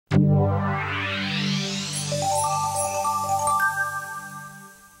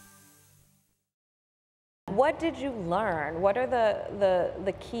What did you learn? What are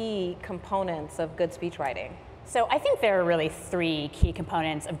the key components of good speech writing? So I think there are really three key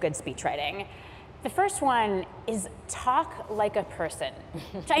components of good speech writing. The first one is talk like a person,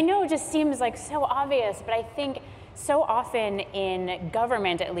 which I know just seems like so obvious, but I think so often in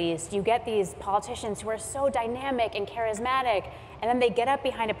government, at least, you get these politicians who are so dynamic and charismatic, and then they get up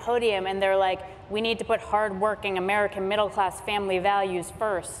behind a podium and they're like, we need to put hardworking American middle-class family values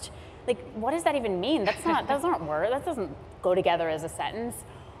first. Like, what does that even mean? That's not, those aren't words, that doesn't go together as a sentence.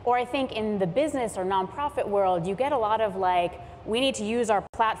 Or I think in the business or nonprofit world, you get a lot of like, we need to use our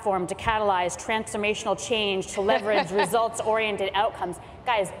platform to catalyze transformational change to leverage results-oriented outcomes.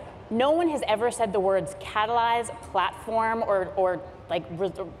 Guys, no one has ever said the words catalyze, platform, or like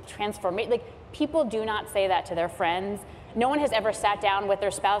transformation. Like, people do not say that to their friends. No one has ever sat down with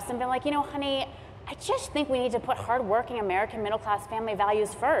their spouse and been like, you know, honey, I just think we need to put hardworking American middle-class family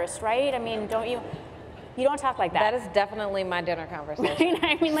values first, right? I mean, don't you? You don't talk like that. That is definitely my dinner conversation.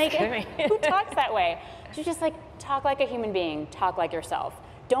 Right? I mean, like, who talks that way? You just like talk like a human being, talk like yourself.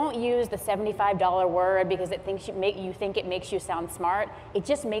 Don't use the $75 word because it thinks you think it makes you sound smart. It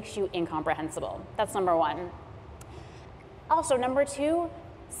just makes you incomprehensible. That's number one. Also, number two,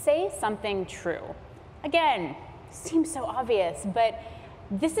 say something true. Again, seems so obvious, but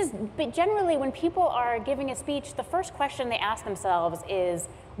generally when people are giving a speech, the first question they ask themselves is,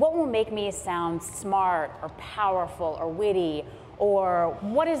 what will make me sound smart or powerful or witty, or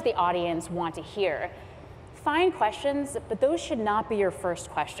what does the audience want to hear? Fine questions, but those should not be your first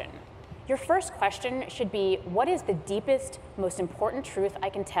question. Your first question should be, what is the deepest, most important truth I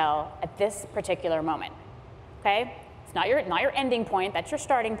can tell at this particular moment? Okay? It's not your ending point, that's your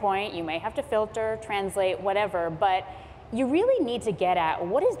starting point. You may have to filter, translate, whatever, but you really need to get at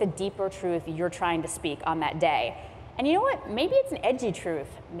what is the deeper truth you're trying to speak on that day. And you know what? Maybe it's an edgy truth.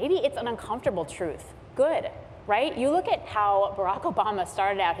 Maybe it's an uncomfortable truth. Good, right? You look at how Barack Obama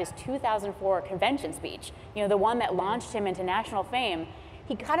started out his 2004 convention speech, you know, the one that launched him into national fame.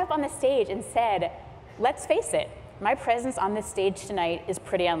 He got up on the stage and said, let's face it, my presence on this stage tonight is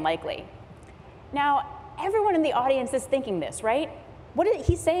pretty unlikely. Now, everyone in the audience is thinking this, right?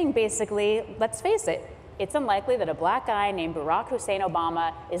 He's saying basically, let's face it, it's unlikely that a black guy named Barack Hussein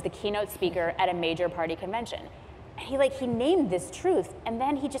Obama is the keynote speaker at a major party convention. And he named this truth, and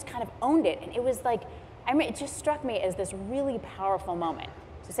then he just kind of owned it. And it was like, I mean, it just struck me as this really powerful moment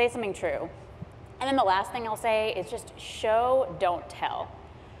to say something true. And then the last thing I'll say is just show, don't tell.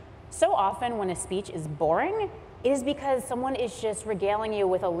 So often when a speech is boring, it is because someone is just regaling you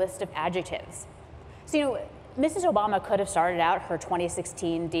with a list of adjectives. So, you know, Mrs. Obama could have started out her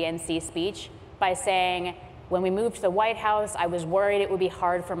 2016 DNC speech by saying, when we moved to the White House, I was worried it would be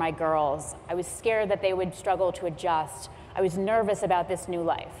hard for my girls. I was scared that they would struggle to adjust. I was nervous about this new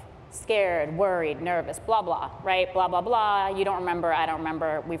life. Scared, worried, nervous, blah, blah, right? Blah, blah, blah. You don't remember, I don't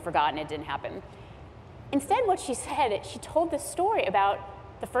remember, we've forgotten, it didn't happen. Instead, what she said, she told this story about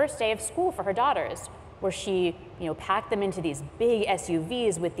the first day of school for her daughters, where she, you know, packed them into these big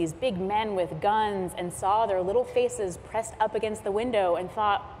SUVs with these big men with guns and saw their little faces pressed up against the window and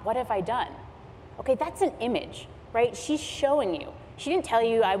thought, what have I done? Okay, that's an image, right? She's showing you. She didn't tell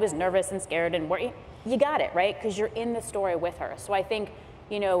you I was nervous and scared and worried. You got it, right? Because you're in the story with her. So I think,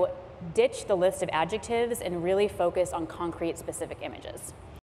 you know, ditch the list of adjectives and really focus on concrete, specific images.